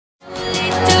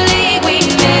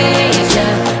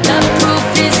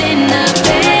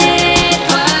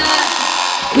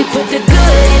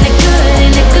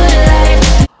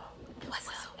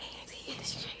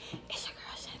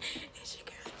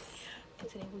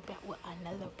back with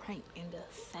another prank in the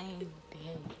same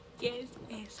day. Yes,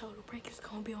 and so the prank is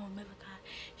gonna be on Malachi.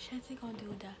 Shanti gonna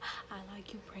do the I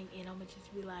like you prank, and I'ma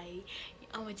just be like,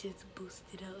 I'ma just boost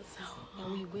it up. So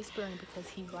and we whispering because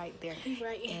he right there. He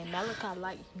right. And Malachi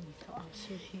like me, so I'm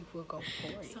sure he will go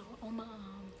for it. So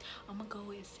I'ma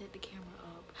go and set the camera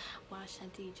up while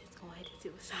Shanti just gonna have to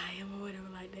sit beside him or whatever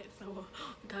like that. So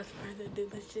without further ado,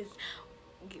 let's just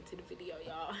get to the video,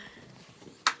 y'all.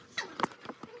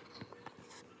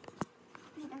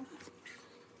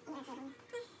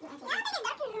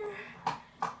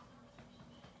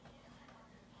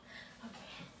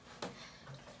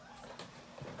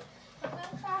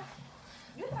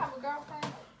 You have a girlfriend?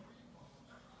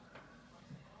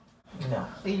 No.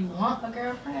 Do you want a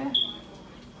girlfriend?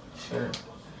 Sure.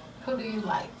 Who do you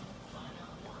like?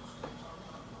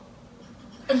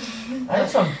 I need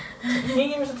some. Can you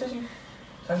give me some tissue?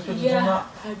 So I can put the gym out?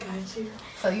 I got you.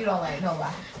 So you don't like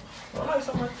nobody? I like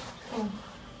somebody. Who?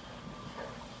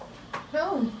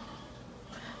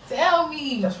 Tell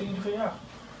me. That's for you to figure out.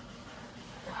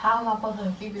 How am I supposed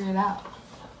to figure it out?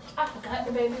 I forgot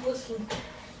the baby was sleeping.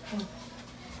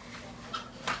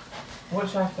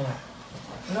 What you acting like?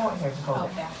 You know what? Here, just hold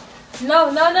it. Okay. No.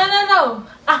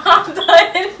 I'm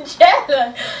done,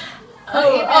 Jella.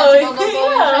 Oh, you gonna go in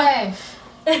the trash.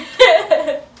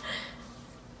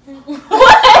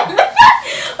 What?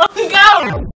 Oh,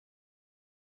 God.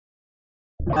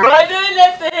 I'm doing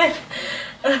nothing.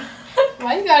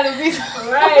 Why you gotta be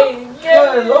Right.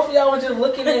 Yeah, both of y'all were just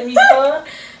looking at me, son.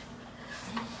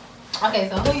 Okay,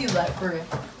 so who you like for real?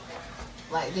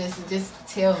 Like just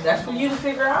tell me. That's for you to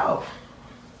figure out.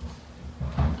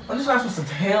 I'm just not supposed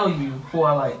to tell you who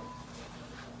I like.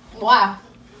 Why?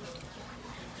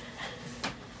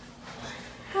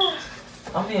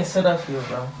 I'm being set up here,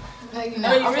 bro. No, you're No,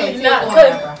 not. you're Okay, really tell not, me cause-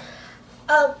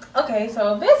 whatever. Okay,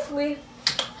 so basically,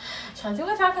 Shanti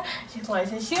was talking. She's like,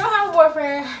 since she don't have a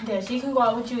boyfriend, that she can go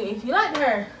out with you if you like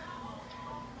her.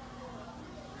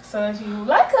 So if you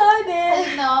like her,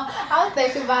 then No, I was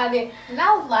thinking about it, and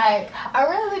I was like, I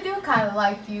really do kind of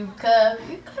like you, cause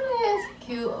you kind of is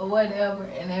cute or whatever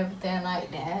and everything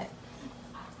like that.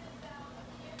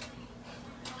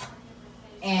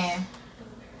 And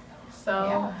so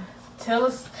yeah. tell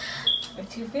us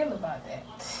what you feel about that.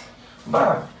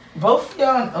 Bro, both of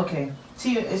y'all, okay.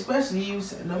 See, especially you,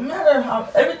 no matter how,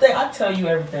 everything, I tell you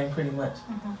everything pretty much.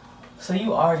 So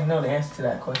you already know the answer to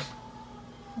that question.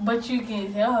 But you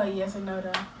can tell her yes or no,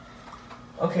 though.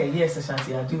 Okay, yes,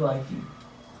 Ashanti, I do like you.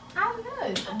 I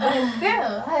know, but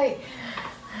still, like,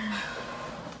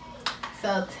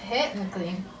 so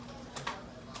technically,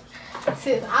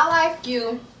 since I like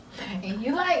you and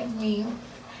you like me,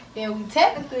 then we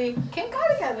technically can go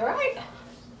together, right?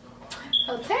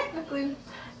 So technically,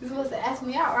 you're supposed to ask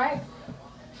me out, right?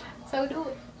 So do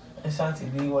it. Ashanti,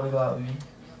 do you want to go out with me?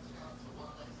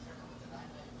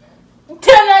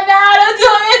 Tell her now, don't do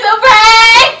it, it's a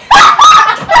prank!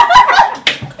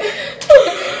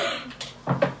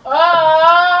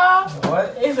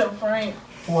 What? It's a prank.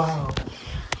 Wow.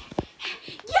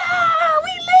 Yeah,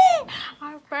 we lit!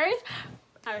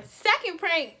 Our second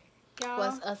prank, y'all.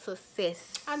 Was a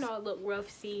success. I know it looked rough,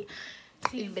 see.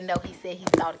 Even though he said he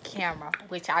saw the camera,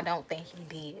 which I don't think he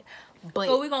did. But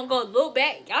So we're gonna go look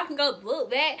back. Y'all can go look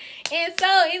back. And so,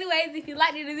 anyways, if you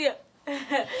liked the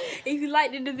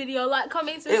video, like,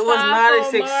 comment, subscribe. It was not a for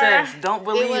success. more. Don't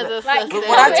believe was it. a Like- success.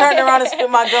 When I turned around and spit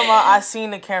my gum out, I seen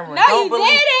the camera. No, Don't you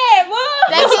believe didn't, boo.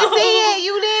 They can see it.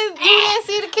 You didn't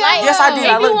see the camera. Yes, I did.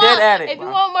 I If you looked dead want- at it, If bro.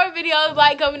 you want more videos,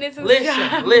 like, comment, and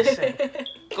subscribe. Listen.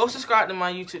 Go subscribe to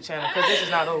my YouTube channel because this is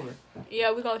not over.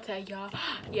 Yeah, we're gonna tag y'all.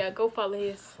 Yeah, go follow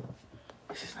his.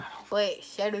 This is not over. But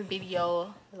share the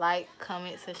video, like,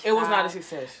 comment, subscribe. It was not a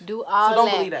success. Do all So don't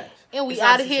that. believe that. And we It's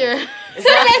not out a of here. success. It's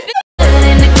not-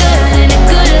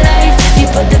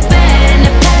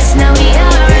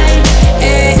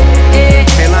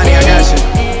 Hey, Lonnie, I got you.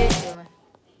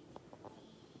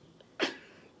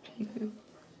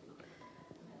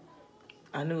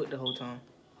 I knew it the whole time.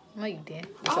 No, you didn't.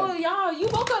 Oh, y'all, you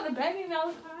woke up the baby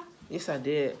Malachi. Yes, I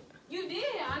did. You did.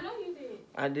 I know you did.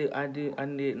 I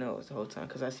did know it the whole time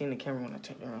because I seen the camera when I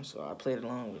turned around, so I played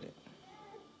along with it.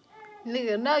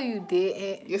 Nigga, no, you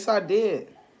didn't. Yes, I did.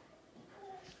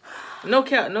 No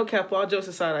cap. All jokes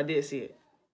aside, I did see it.